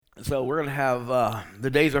So we're going to have,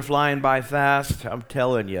 the days are flying by fast. I'm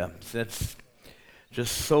telling you, it's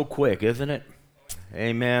just so quick, isn't it?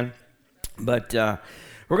 Amen. But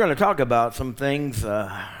we're going to talk about some things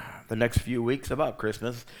the next few weeks about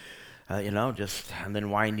Christmas, and then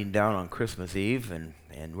winding down on Christmas Eve,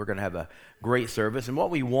 and we're going to have a great service. And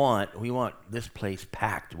what we want this place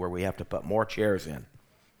packed where we have to put more chairs in.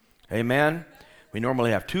 Amen. We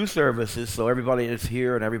normally have two services, so everybody is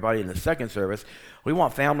here and everybody in the second service. We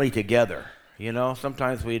want family together. You know,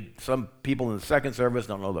 sometimes some people in the second service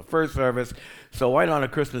don't know the first service. So why not on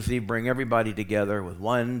Christmas Eve bring everybody together with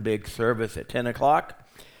one big service at 10 o'clock?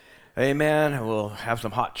 Amen. We'll have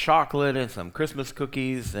some hot chocolate and some Christmas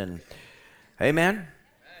cookies and amen.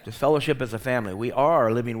 Just fellowship as a family. We are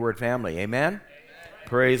a Living Word family. Amen.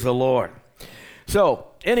 Praise the Lord. So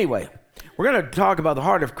anyway, we're going to talk about the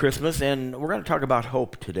heart of Christmas, and we're going to talk about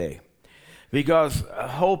hope today, because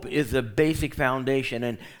hope is a basic foundation.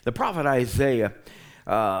 And the prophet Isaiah,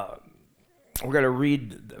 we're going to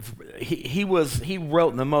read. He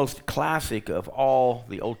wrote the most classic of all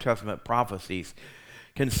the Old Testament prophecies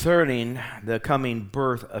concerning the coming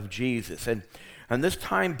birth of Jesus. And this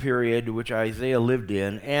time period which Isaiah lived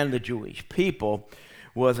in, and the Jewish people,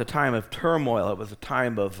 was a time of turmoil. It was a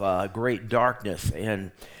time of great darkness,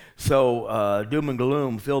 and so doom and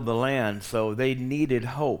gloom filled the land, so they needed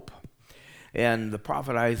hope. And the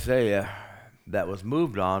prophet Isaiah, that was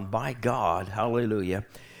moved on by God, hallelujah,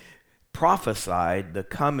 prophesied the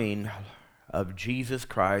coming of Jesus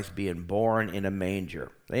Christ being born in a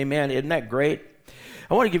manger. Amen. Isn't that great?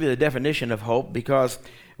 I want to give you the definition of hope, because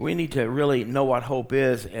we need to really know what hope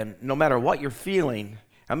is, and no matter what you're feeling,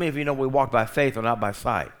 how many of you know we walk by faith and not by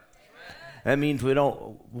sight? That means we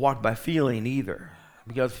don't walk by feeling either,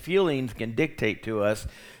 because feelings can dictate to us,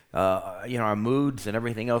 our moods and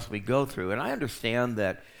everything else we go through. And I understand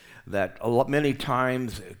that many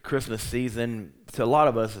times Christmas season, to a lot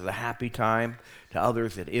of us, is a happy time. To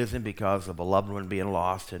others, it isn't, because of a loved one being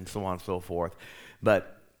lost and so on and so forth.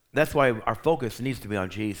 But that's why our focus needs to be on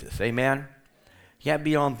Jesus. Amen? It can't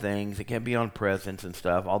be on things. It can't be on presents and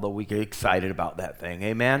stuff, although we get excited about that thing.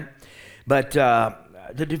 Amen? But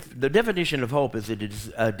the definition of hope is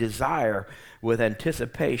a desire with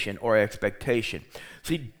anticipation or expectation.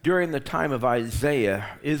 See, during the time of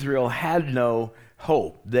Isaiah, Israel had no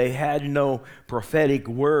hope. They had no prophetic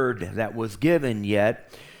word that was given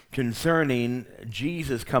yet concerning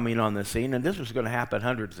Jesus coming on the scene. And this was going to happen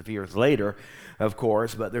hundreds of years later, of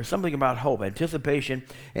course, but there's something about hope, anticipation,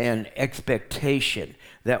 and expectation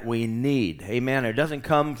that we need. Amen. It doesn't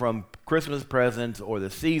come from Christmas presents or the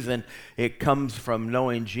season. It comes from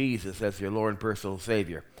knowing Jesus as your Lord and personal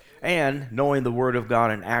Savior, and knowing the Word of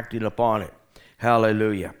God and acting upon it.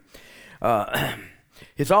 Hallelujah.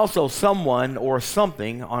 It's also someone or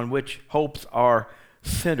something on which hopes are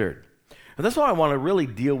centered. And that's what I want to really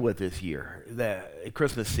deal with this year, the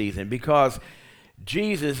Christmas season, because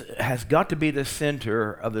Jesus has got to be the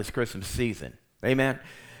center of this Christmas season. Amen?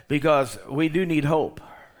 Because we do need hope.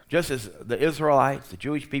 Just as the Israelites, the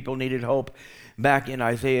Jewish people, needed hope back in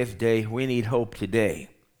Isaiah's day, we need hope today.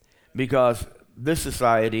 Because this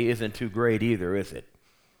society isn't too great either, is it?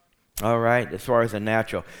 All right, as far as the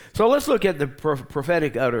natural. So let's look at the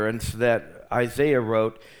prophetic utterance that Isaiah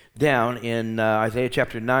wrote down in Isaiah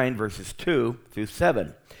chapter 9, verses 2 through 7.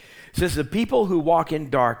 It says, the people who walk in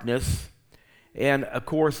darkness, and of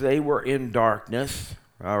course they were in darkness,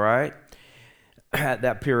 all right, at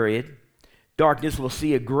that period, darkness will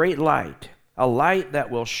see a great light, a light that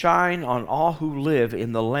will shine on all who live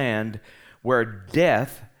in the land where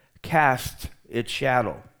death casts its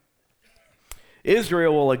shadow.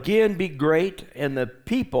 Israel will again be great, and the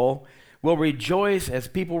people will rejoice as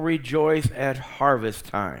people rejoice at harvest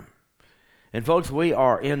time. And folks, we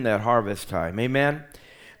are in that harvest time. Amen?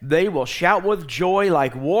 They will shout with joy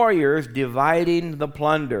like warriors dividing the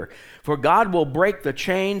plunder. For God will break the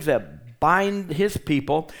chains that bind his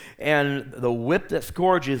people and the whip that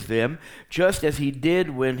scourges them, just as he did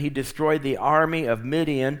when he destroyed the army of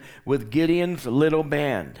Midian with Gideon's little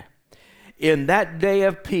band. In that day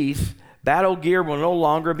of peace, battle gear will no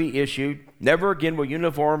longer be issued. Never again will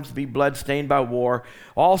uniforms be bloodstained by war.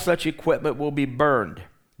 All such equipment will be burned.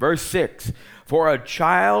 Verse 6, for a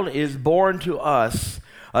child is born to us,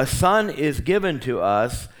 a son is given to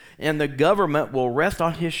us, and the government will rest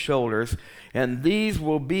on his shoulders, and these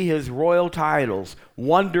will be his royal titles: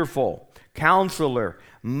 Wonderful, Counselor,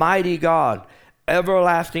 Mighty God,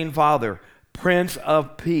 Everlasting Father, Prince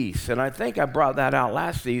of Peace. And I think I brought that out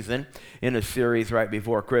last season in a series right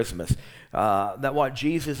before Christmas. that what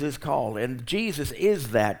Jesus is called. And Jesus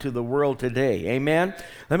is that to the world today. Amen?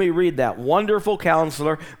 Let me read that. Wonderful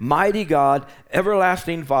Counselor, Mighty God,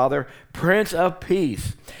 Everlasting Father, Prince of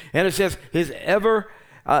Peace. And it says, His ever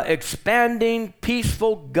expanding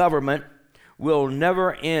peaceful government will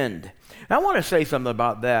never end. I want to say something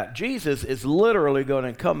about that. Jesus is literally going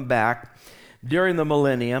to come back during the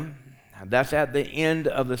millennium. That's at the end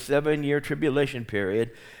of the 7-year tribulation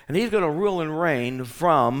period. And he's going to rule and reign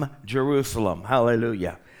from Jerusalem.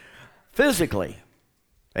 Hallelujah. Physically.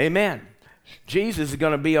 Amen. Jesus is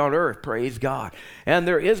going to be on earth. Praise God. And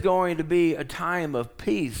there is going to be a time of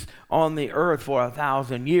peace on the earth for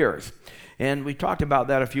 1,000 years. And we talked about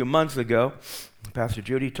that a few months ago. Pastor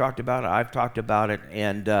Judy talked about it. I've talked about it.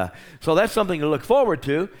 And so that's something to look forward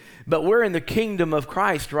to. But we're in the kingdom of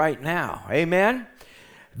Christ right now. Amen?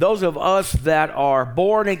 Those of us that are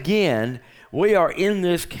born again, we are in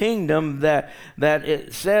this kingdom that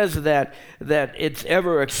it says that it's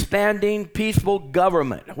ever expanding, peaceful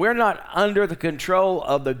government. We're not under the control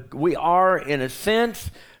of we are in a sense,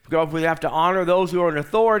 because we have to honor those who are in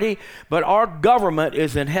authority, but our government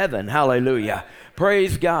is in heaven. Hallelujah.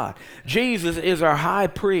 Praise God. Jesus is our high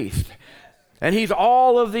priest, and he's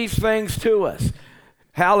all of these things to us.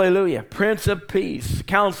 Hallelujah. Prince of Peace,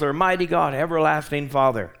 Counselor, Mighty God, Everlasting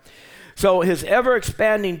Father. So his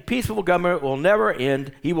ever-expanding, peaceful government will never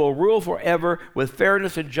end. He will rule forever with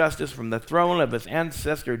fairness and justice from the throne of his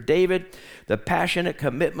ancestor David. The passionate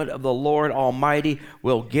commitment of the Lord Almighty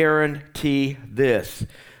will guarantee this.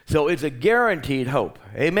 So it's a guaranteed hope.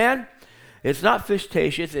 Amen? It's not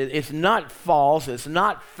fictitious. It's not false. It's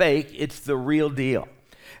not fake. It's the real deal.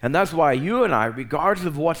 And that's why you and I, regardless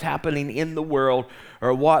of what's happening in the world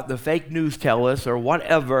or what the fake news tell us or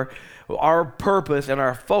whatever, our purpose and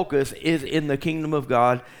our focus is in the kingdom of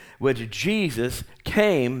God, which Jesus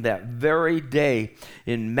came that very day.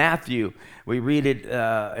 In Matthew, we read it,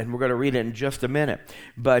 and we're going to read it in just a minute.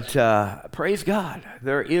 But praise God,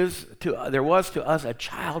 there was to us a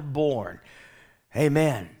child born.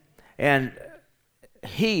 Amen. And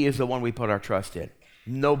he is the one we put our trust in.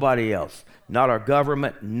 Nobody else. Not our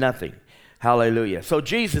government, nothing. Hallelujah. So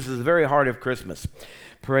Jesus is the very heart of Christmas.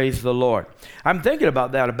 Praise the Lord. I'm thinking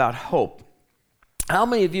about that, about hope. How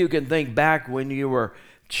many of you can think back when you were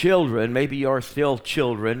children? Maybe you're still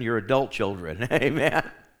children, you're adult children. Amen.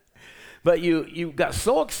 But you got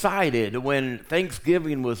so excited when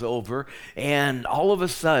Thanksgiving was over and all of a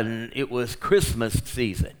sudden it was Christmas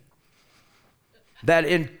season. That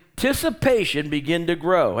anticipation began to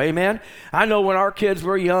grow. Amen. I know when our kids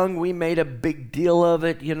were young, we made a big deal of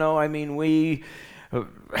it.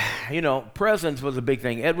 Presents was a big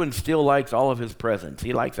thing. Edwin still likes all of his presents.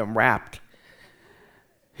 He likes them wrapped.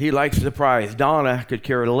 He likes the surprise. Donna could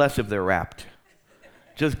care less if they're wrapped.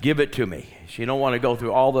 Just give it to me. She don't want to go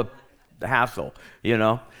through all the hassle,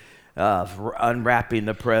 for unwrapping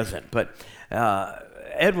the present. But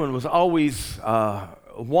Edwin was always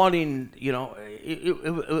wanting,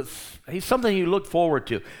 he's something you look forward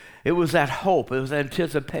to. It was that hope. It was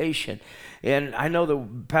anticipation. And I know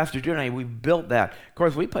that Pastor June and I, we built that. Of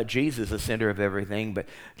course, we put Jesus the center of everything, but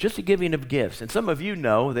just the giving of gifts. And some of you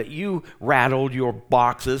know that you rattled your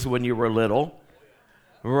boxes when you were little,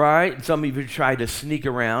 right? And some of you tried to sneak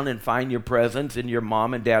around and find your presents in your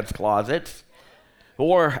mom and dad's closets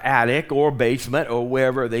or attic or basement or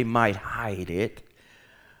wherever they might hide it.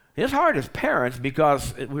 It's hard as parents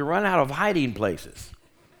because we run out of hiding places.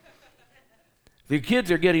 The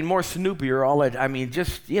kids are getting more snoopier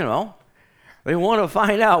they want to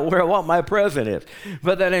find out what my present is.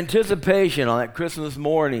 But that anticipation on that Christmas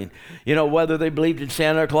morning, whether they believed in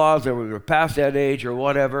Santa Claus or we were past that age or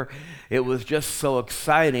whatever, it was just so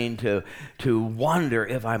exciting to wonder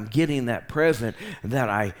if I'm getting that present that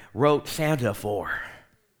I wrote Santa for.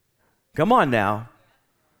 Come on now.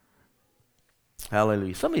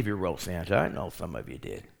 Hallelujah. Some of you wrote Santa. I know some of you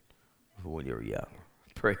did when you were young.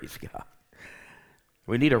 Praise God.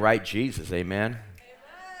 We need to write Jesus, amen?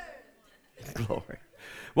 Glory.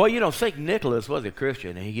 Well, St. Nicholas was a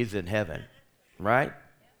Christian, and he's in heaven, right?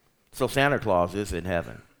 So Santa Claus is in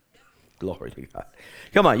heaven. Glory to God.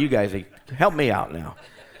 Come on, you guys, help me out now.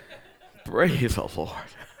 Praise the Lord.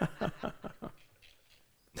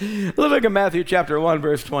 Let's look at Matthew chapter 1,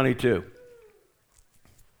 verse 22.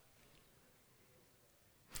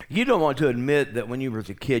 You don't want to admit that when you were a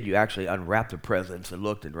kid, you actually unwrapped the presents and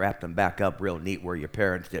looked and wrapped them back up real neat where your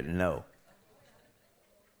parents didn't know.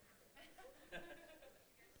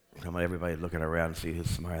 Come on, everybody looking around and see who's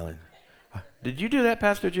smiling. Did you do that,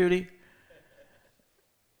 Pastor Judy?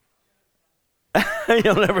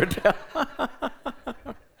 You'll never tell.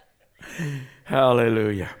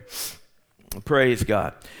 Hallelujah. Praise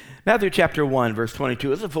God. Matthew chapter 1, verse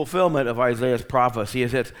 22 is a fulfillment of Isaiah's prophecy.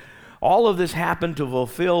 It says, all of this happened to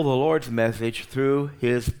fulfill the Lord's message through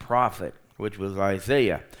his prophet, which was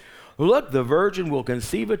Isaiah. Look, the virgin will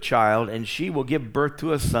conceive a child, and she will give birth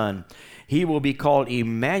to a son. He will be called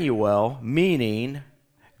Emmanuel, meaning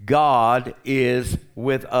God is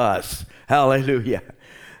with us. Hallelujah.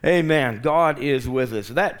 Amen. God is with us.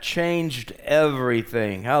 That changed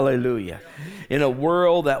everything. Hallelujah. In a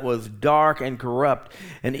world that was dark and corrupt,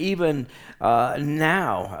 and even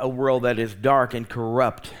now, a world that is dark and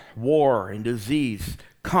corrupt, war and disease,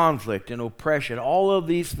 conflict and oppression, all of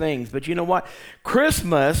these things. But you know what?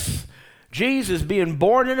 Christmas, Jesus being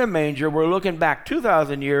born in a manger, we're looking back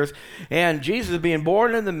 2,000 years, and Jesus being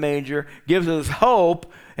born in the manger gives us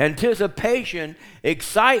hope, anticipation,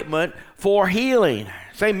 excitement for healing.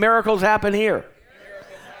 Say, miracles happen here.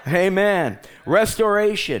 Amen.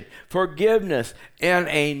 Restoration, forgiveness, and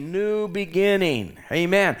a new beginning.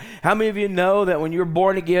 Amen. How many of you know that when you're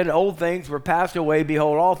born again, old things were passed away,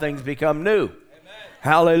 behold, all things become new? Amen.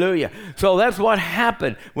 Hallelujah. So that's what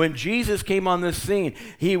happened when Jesus came on the scene.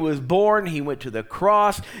 He was born, he went to the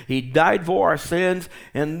cross, he died for our sins,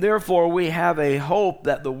 and therefore we have a hope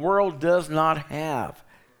that the world does not have.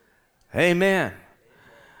 Amen.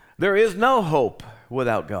 There is no hope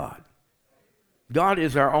without God. God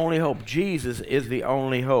is our only hope. Jesus is the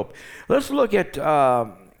only hope. Let's look at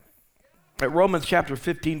Romans chapter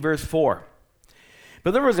 15, verse 4.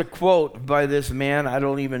 But there was a quote by this man, I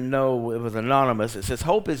don't even know, it was anonymous. It says,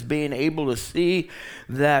 hope is being able to see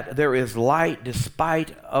that there is light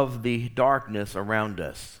despite of the darkness around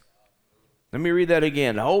us. Let me read that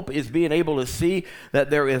again. Hope is being able to see that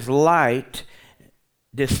there is light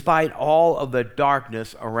despite all of the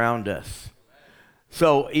darkness around us.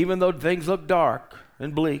 So even though things look dark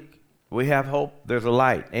and bleak, we have hope. There's a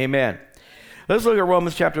light. Amen. Let's look at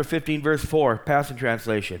Romans chapter 15, verse 4, Passion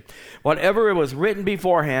Translation. Whatever was written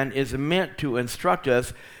beforehand is meant to instruct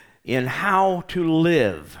us in how to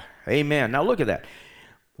live. Amen. Now look at that.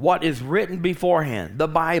 What is written beforehand? The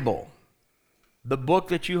Bible. The book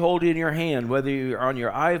that you hold in your hand, whether you're on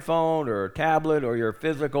your iPhone or a tablet or your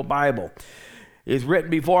physical Bible, is written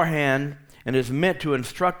beforehand and is meant to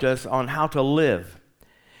instruct us on how to live.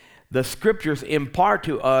 The scriptures impart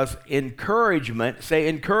to us encouragement, say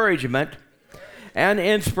encouragement, and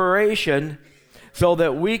inspiration so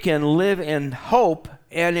that we can live in hope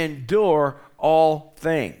and endure all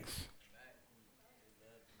things.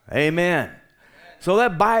 Amen. So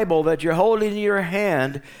that Bible that you're holding in your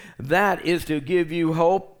hand, that is to give you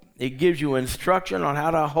hope. It gives you instruction on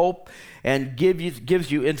how to hope and gives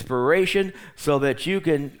you inspiration so that you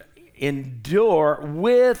can endure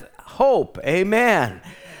with hope. Amen.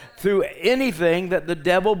 Through anything that the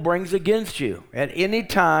devil brings against you at any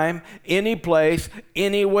time, any place,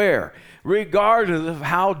 anywhere, regardless of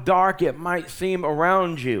how dark it might seem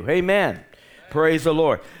around you. Amen. Praise the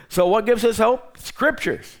Lord. So what gives us hope?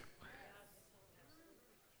 Scriptures.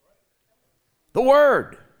 The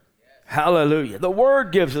Word. Hallelujah. The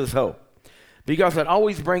Word gives us hope because it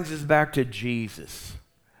always brings us back to Jesus.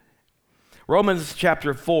 Romans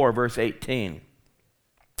chapter 4, verse 18.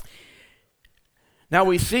 Now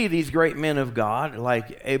we see these great men of God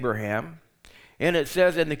like Abraham, and it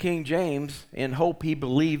says in the King James, in hope he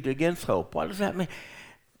believed against hope. What does that mean?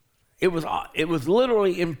 It was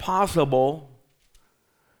literally impossible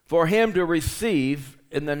for him to receive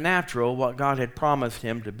in the natural what God had promised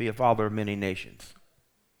him to be a father of many nations.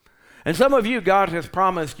 And some of you, God has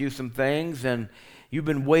promised you some things, and you've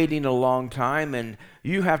been waiting a long time, and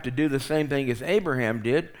you have to do the same thing as Abraham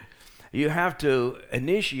did. You have to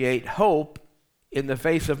initiate hope in the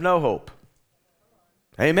face of no hope.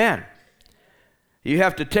 Amen. You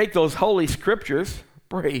have to take those holy scriptures,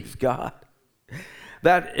 praise God,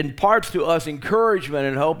 that imparts to us encouragement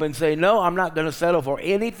and hope and say, no, I'm not going to settle for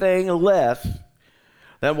anything less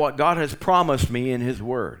than what God has promised me in his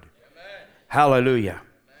word. Amen. Hallelujah.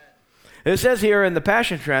 Amen. It says here in the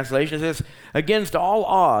Passion Translation, it says, against all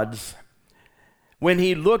odds, when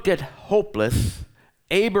he looked at hopeless,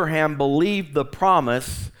 Abraham believed the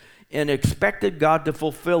promise and expected God to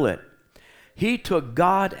fulfill it. He took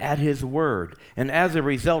God at his word, and as a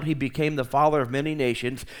result, he became the father of many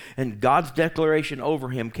nations, and God's declaration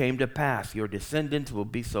over him came to pass. Your descendants will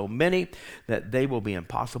be so many that they will be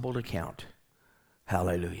impossible to count.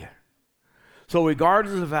 Hallelujah. So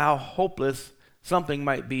regardless of how hopeless something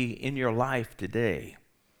might be in your life today,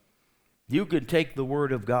 you can take the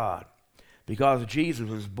word of God, because Jesus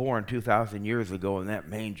was born 2,000 years ago in that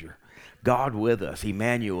manger. God with us,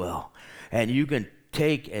 Emmanuel. And you can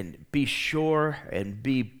take and be sure and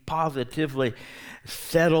be positively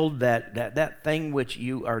settled that thing which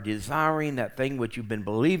you are desiring, that thing which you've been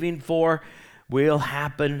believing for, will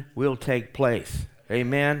happen, will take place.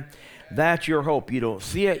 Amen? That's your hope. You don't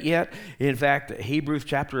see it yet. In fact, Hebrews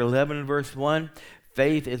chapter 11 and verse 1,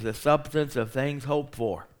 faith is the substance of things hoped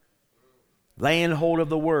for. Laying hold of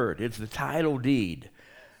the word. It's the title deed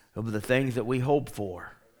of the things that we hope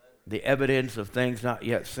for. The evidence of things not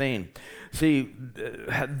yet seen. See,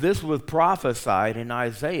 this was prophesied in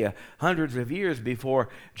Isaiah hundreds of years before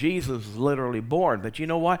Jesus was literally born. But you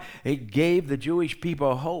know what? It gave the Jewish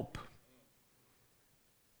people hope.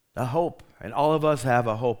 A hope. And all of us have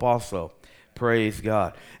a hope also. Praise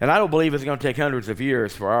God. And I don't believe it's going to take hundreds of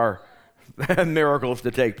years for our miracles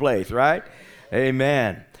to take place, right?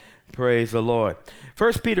 Amen. Praise the Lord.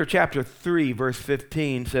 1 Peter chapter 3, verse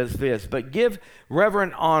 15 says this, "But give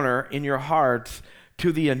reverent honor in your hearts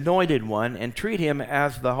to the Anointed One, and treat him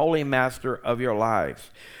as the Holy Master of your lives."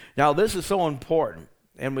 Now, this is so important.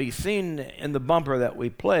 And we've seen in the bumper that we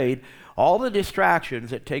played all the distractions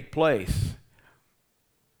that take place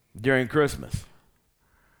during Christmas.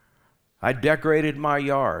 I decorated my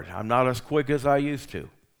yard. I'm not as quick as I used to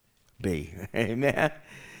be. Amen.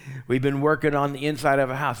 We've been working on the inside of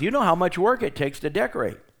a house. You know how much work it takes to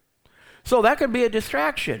decorate. So that could be a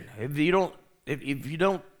distraction if you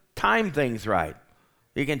don't time things right.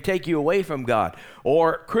 It can take you away from God.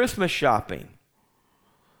 Or Christmas shopping.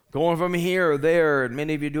 Going from here or there, and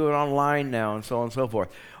many of you do it online now, and so on and so forth.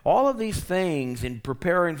 All of these things in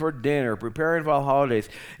preparing for dinner, preparing for the holidays,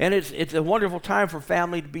 and it's a wonderful time for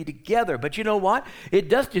family to be together. But you know what? It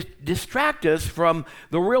does just distract us from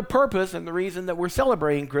the real purpose and the reason that we're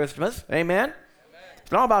celebrating Christmas. Amen?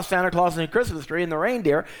 It's not about Santa Claus and the Christmas tree and the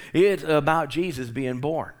reindeer. It's about Jesus being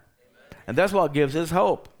born. And that's what gives us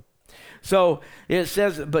hope. So it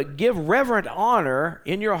says, "But give reverent honor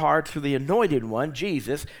in your hearts to the Anointed One,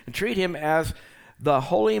 Jesus, and treat him as the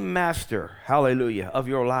Holy Master," hallelujah, "of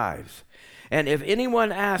your lives. And if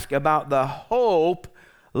anyone asks about the hope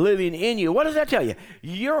living in you," what does that tell you?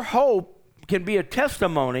 Your hope can be a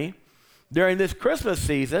testimony during this Christmas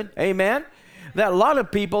season, amen, that a lot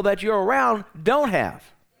of people that you're around don't have.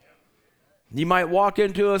 You might walk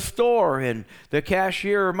into a store and the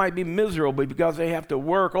cashier might be miserable because they have to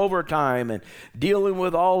work overtime and dealing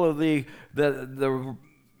with all of the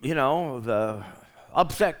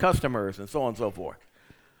upset customers and so on and so forth.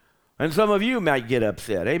 And some of you might get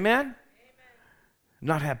upset. Amen?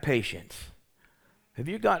 Not have patience. Have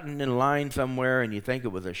you gotten in line somewhere and you think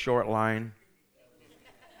it was a short line?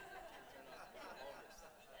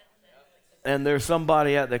 And there's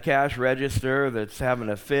somebody at the cash register that's having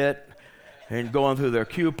a fit and going through their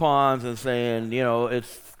coupons and saying,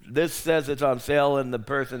 this says it's on sale, and the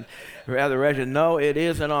person at the register, no, it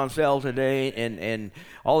isn't on sale today. And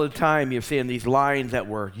all the time you're seeing these lines that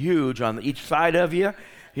were huge on each side of you,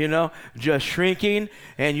 just shrinking,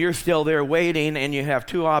 and you're still there waiting, and you have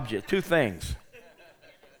two things.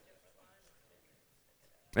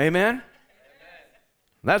 Amen?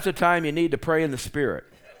 That's the time you need to pray in the Spirit.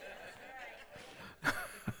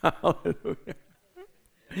 Hallelujah.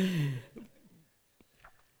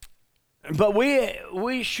 But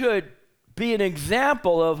we should be an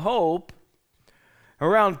example of hope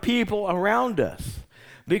around people around us.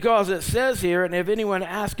 Because it says here, "And if anyone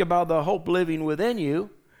asks about the hope living within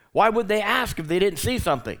you," why would they ask if they didn't see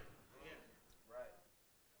something?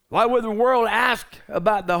 Why would the world ask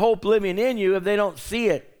about the hope living in you if they don't see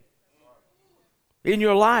it in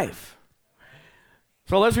your life?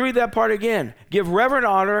 So let's read that part again. "Give reverent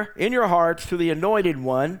honor in your hearts to the Anointed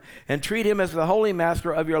One, and treat him as the Holy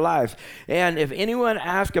Master of your lives. And if anyone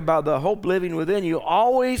asks about the hope living within you,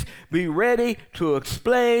 always be ready to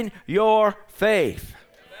explain your faith."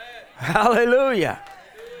 Amen. Hallelujah.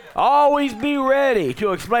 Always be ready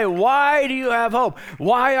to explain, why do you have hope?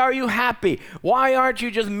 Why are you happy? Why aren't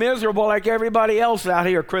you just miserable like everybody else out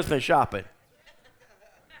here Christmas shopping?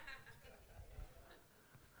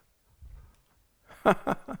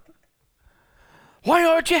 Why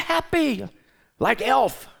aren't you happy? Like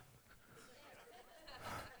Elf.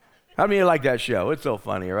 How many of you like that show? It's so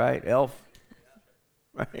funny, right? Elf.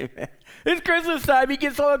 It's Christmas time. You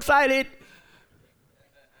get so excited.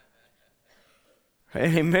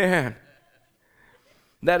 Amen.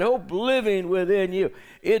 That hope living within you.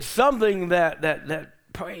 It's something that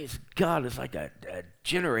praise God, is like a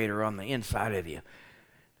generator on the inside of you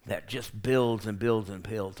that just builds and builds and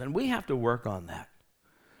builds. And we have to work on that.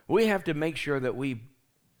 We have to make sure that we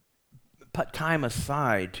put time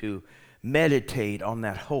aside to meditate on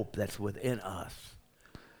that hope that's within us.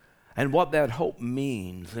 and what that hope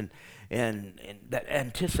means, and that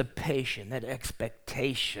anticipation, that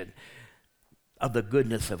expectation of the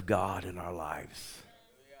goodness of God in our lives.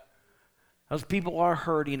 Those people are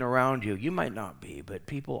hurting around you. You might not be, but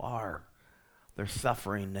people are. They're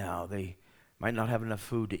suffering now. They might not have enough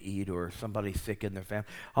food to eat, or somebody's sick in their family.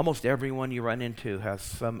 Almost everyone you run into has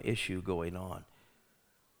some issue going on.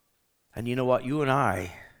 And you know what? You and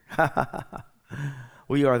I,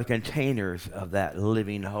 we are the containers of that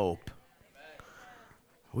living hope.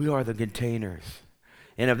 We are the containers.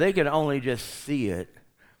 And if they could only just see it,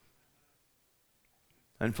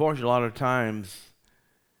 unfortunately, a lot of times,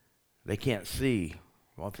 they can't see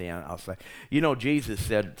what the outside. You know, Jesus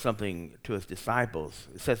said something to his disciples.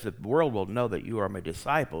 It says the world will know that you are my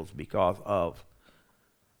disciples because of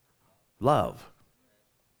love.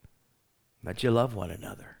 That you love one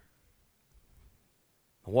another.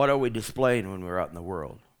 What are we displaying when we're out in the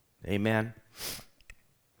world? Amen.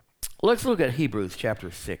 Let's look at Hebrews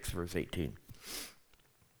chapter 6, verse 18.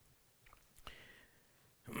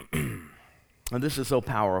 And this is so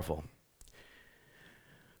powerful.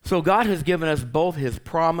 So God has given us both his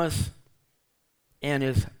promise and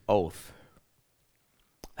his oath.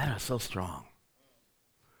 That is so strong.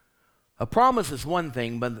 A promise is one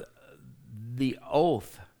thing, but the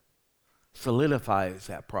oath solidifies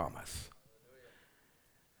that promise.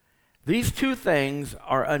 These two things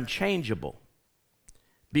are unchangeable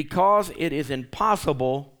because it is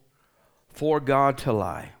impossible for God to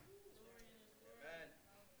lie.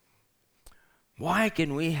 Why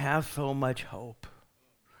can we have so much hope?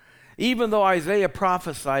 Even though Isaiah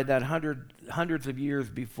prophesied that hundreds of years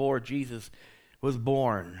before Jesus was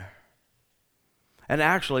born. And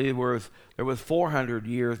actually, there was 400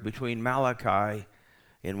 years between Malachi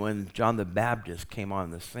and when John the Baptist came on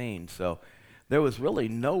the scene. So there was really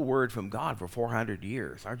no word from God for 400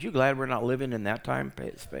 years. Aren't you glad we're not living in that time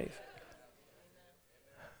space?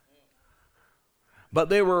 But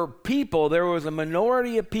there were people, there was a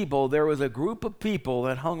minority of people, there was a group of people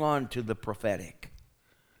that hung on to the prophetic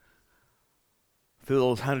through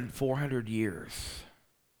those 400 years.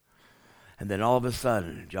 And then all of a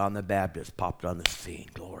sudden, John the Baptist popped on the scene.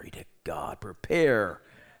 Glory to God. Prepare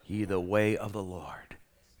ye the way of the Lord.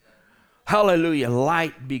 Hallelujah.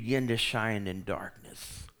 Light began to shine in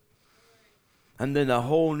darkness. And then the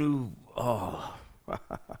whole new,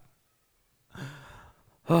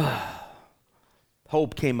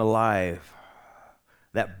 hope came alive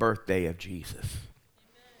that birthday of Jesus.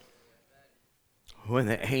 When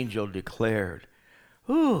the angel declared,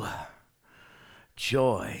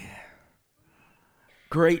 joy,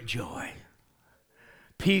 great joy,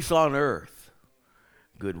 peace on earth,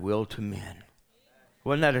 goodwill to men.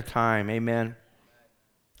 Wasn't that a time, amen?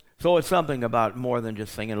 So it's something about more than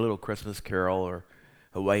just singing a little Christmas carol or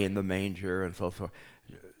away in the manger and so forth.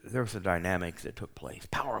 There were some dynamics that took place.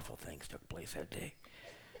 Powerful things took place that day.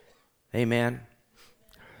 Amen?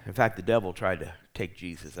 In fact, the devil tried to take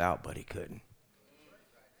Jesus out, but he couldn't.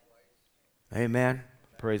 Amen?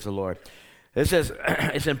 Praise the Lord. It says,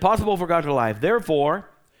 it's impossible for God to lie. Therefore,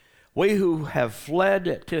 we who have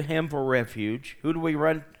fled to him for refuge, who do we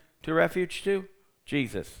run to refuge to?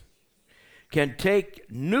 Jesus. Can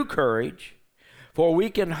take new courage, for we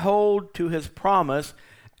can hold to his promise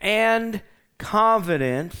and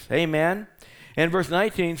confidence. Amen. And verse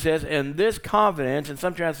 19 says, and this confidence, in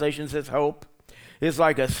some translations says hope, is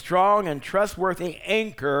like a strong and trustworthy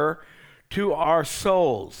anchor to our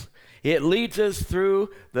souls. It leads us through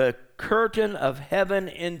the curtain of heaven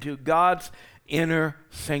into God's inner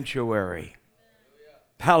sanctuary.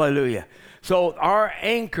 Hallelujah. So our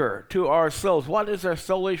anchor to our souls. What is our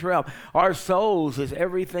soulish realm? Our souls is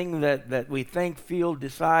everything that we think, feel,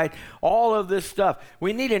 decide, all of this stuff.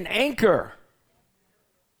 We need an anchor.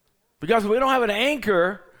 Because if we don't have an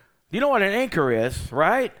anchor, you know what an anchor is,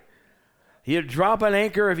 right? You drop an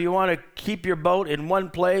anchor if you want to keep your boat in one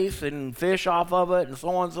place and fish off of it and so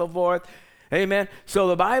on and so forth. Amen. So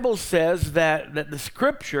the Bible says that the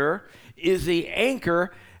scripture is the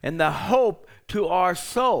anchor and the hope to our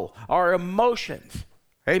soul, our emotions.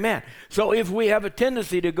 Amen. So if we have a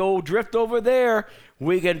tendency to go drift over there,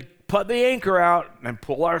 we can put the anchor out and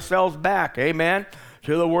pull ourselves back. Amen.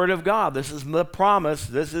 To the Word of God. This is the promise.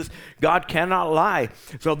 This is, God cannot lie.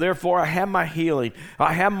 So therefore, I have my healing.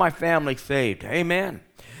 I have my family saved. Amen.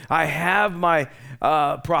 I have my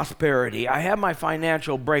prosperity. I have my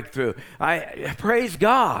financial breakthrough. I praise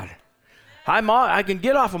God. I can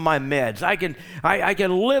get off of my meds. I can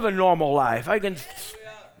live a normal life. I can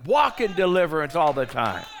walk in deliverance all the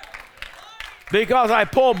time. Because I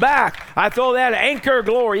pull back. I throw that anchor,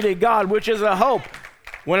 glory to God, which is a hope.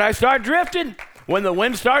 When I start drifting, when the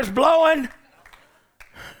wind starts blowing,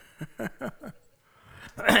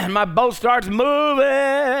 And my boat starts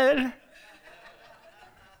moving.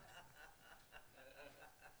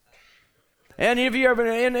 And if you're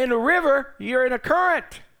in a river, you're in a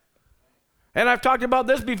current. And I've talked about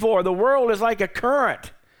this before. The world is like a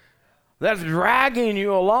current that's dragging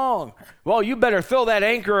you along. Well, you better throw that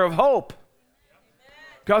anchor of hope,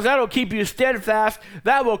 because that'll keep you steadfast.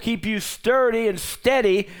 That will keep you sturdy and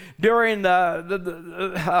steady during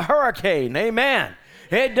the hurricane. Amen.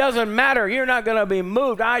 It doesn't matter. You're not going to be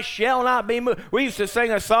moved. I shall not be moved. We used to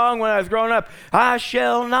sing a song when I was growing up. I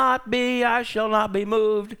shall not be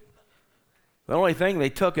moved. The only thing, they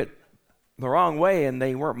took it the wrong way and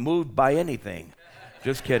they weren't moved by anything.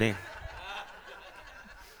 Just kidding.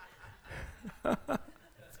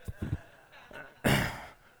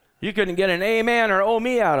 You couldn't get an amen or oh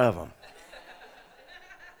me out of them.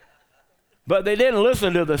 But they didn't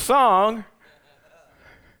listen to the song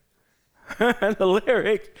and the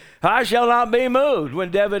lyrics. I shall not be moved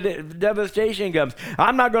when devastation comes.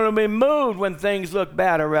 I'm not going to be moved when things look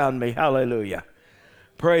bad around me. Hallelujah.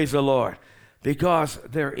 Praise the Lord. Because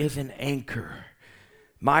there is an anchor.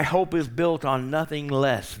 My hope is built on nothing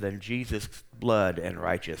less than Jesus' blood and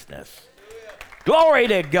righteousness. Glory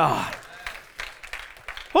to God.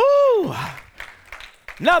 Woo!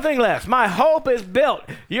 Nothing less. My hope is built.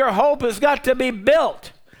 Your hope has got to be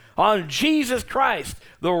built on Jesus Christ,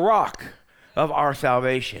 the rock of our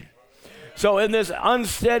salvation. So in this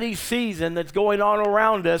unsteady season that's going on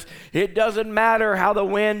around us, it doesn't matter how the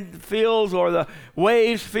wind feels or the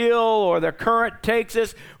waves feel or the current takes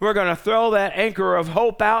us. We're going to throw that anchor of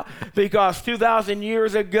hope out, because 2,000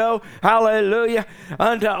 years ago, hallelujah,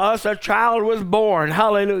 unto us a child was born.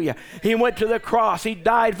 Hallelujah. He went to the cross. He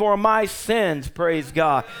died for my sins. Praise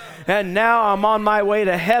God. And now I'm on my way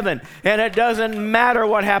to heaven. And it doesn't matter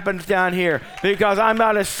what happens down here, because I'm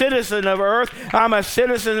not a citizen of earth. I'm a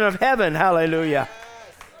citizen of heaven. Hallelujah.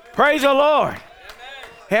 Praise the Lord.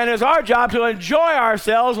 And it's our job to enjoy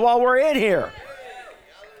ourselves while we're in here.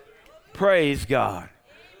 Praise God.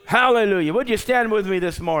 Hallelujah. Would you stand with me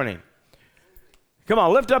this morning? Come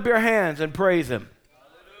on, lift up your hands and praise Him.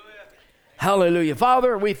 Hallelujah.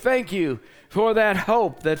 Father, we thank you for that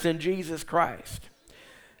hope that's in Jesus Christ.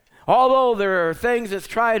 Although there are things that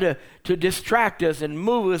try to distract us and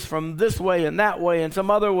move us from this way and that way and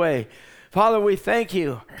some other way, Father, we thank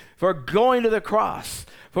you for going to the cross,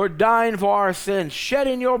 for dying for our sins,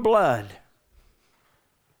 shedding your blood.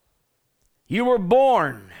 You were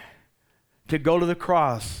born to go to the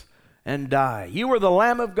cross and die. You were the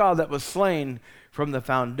Lamb of God that was slain from the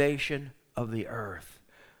foundation of the earth.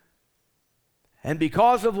 And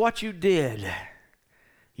because of what you did,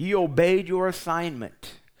 you obeyed your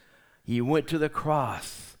assignment. You went to the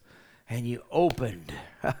cross and you opened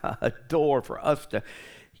a door for us to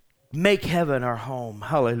make heaven our home.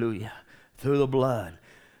 Hallelujah. Through the blood.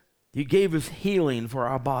 You gave us healing for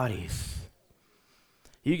our bodies.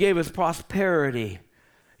 You gave us prosperity.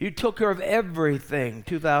 You took care of everything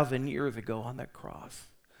 2,000 years ago on that cross.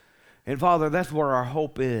 And Father, that's where our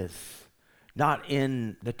hope is. Not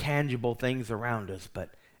in the tangible things around us, but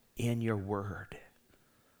in your word.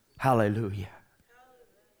 Hallelujah.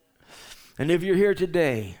 And if you're here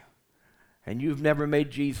today and you've never made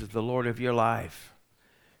Jesus the Lord of your life,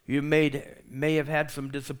 you may have had some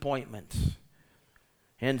disappointments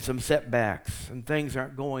and some setbacks and things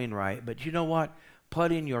aren't going right. But you know what?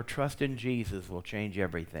 Putting your trust in Jesus will change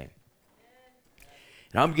everything.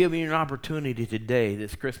 And I'm giving you an opportunity today,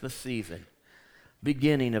 this Christmas season,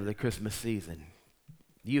 beginning of the Christmas season.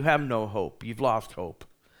 You have no hope. You've lost hope.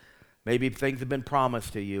 Maybe things have been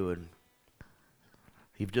promised to you and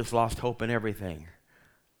you've just lost hope in everything.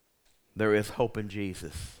 There is hope in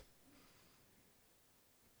Jesus.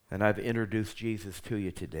 And I've introduced Jesus to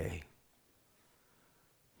you today.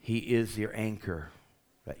 He is your anchor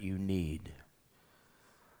that you need.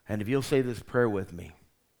 And if you'll say this prayer with me,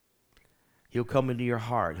 He'll come into your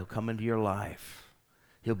heart. He'll come into your life.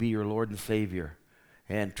 He'll be your Lord and Savior.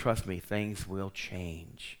 And trust me, things will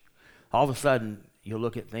change. All of a sudden, you'll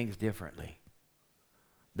look at things differently.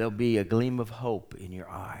 There'll be a gleam of hope in your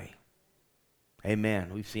eye.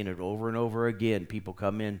 Amen. We've seen it over and over again. People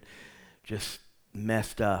come in just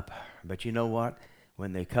messed up. But you know what?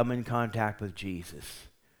 When they come in contact with Jesus,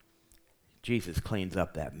 Jesus cleans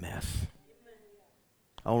up that mess.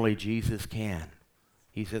 Only Jesus can.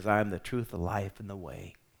 He says, I am the truth, the life, and the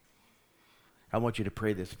way. I want you to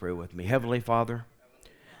pray this prayer with me. Heavenly Father,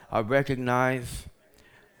 I recognize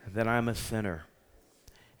that I'm a sinner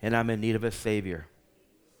and I'm in need of a Savior.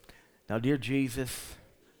 Now, dear Jesus,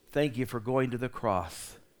 thank you for going to the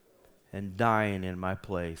cross and dying in my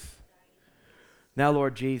place. Now,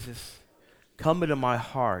 Lord Jesus, Come into my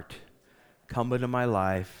heart. Come into my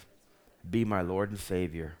life. Be my Lord and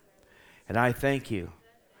Savior. And I thank you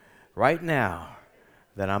right now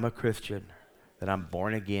that I'm a Christian, that I'm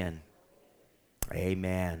born again.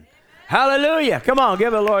 Amen. Hallelujah. Come on,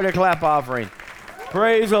 give the Lord a clap offering.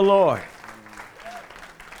 Praise the Lord.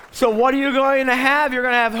 So what are you going to have? You're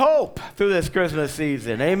going to have hope through this Christmas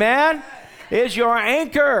season. Amen? It's your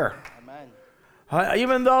anchor. Amen.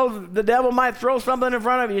 Even though the devil might throw something in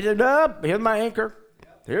front of you, you say, nope, here's my anchor.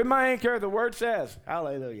 Here's my anchor. The word says.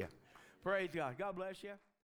 Hallelujah. Praise God. God bless you.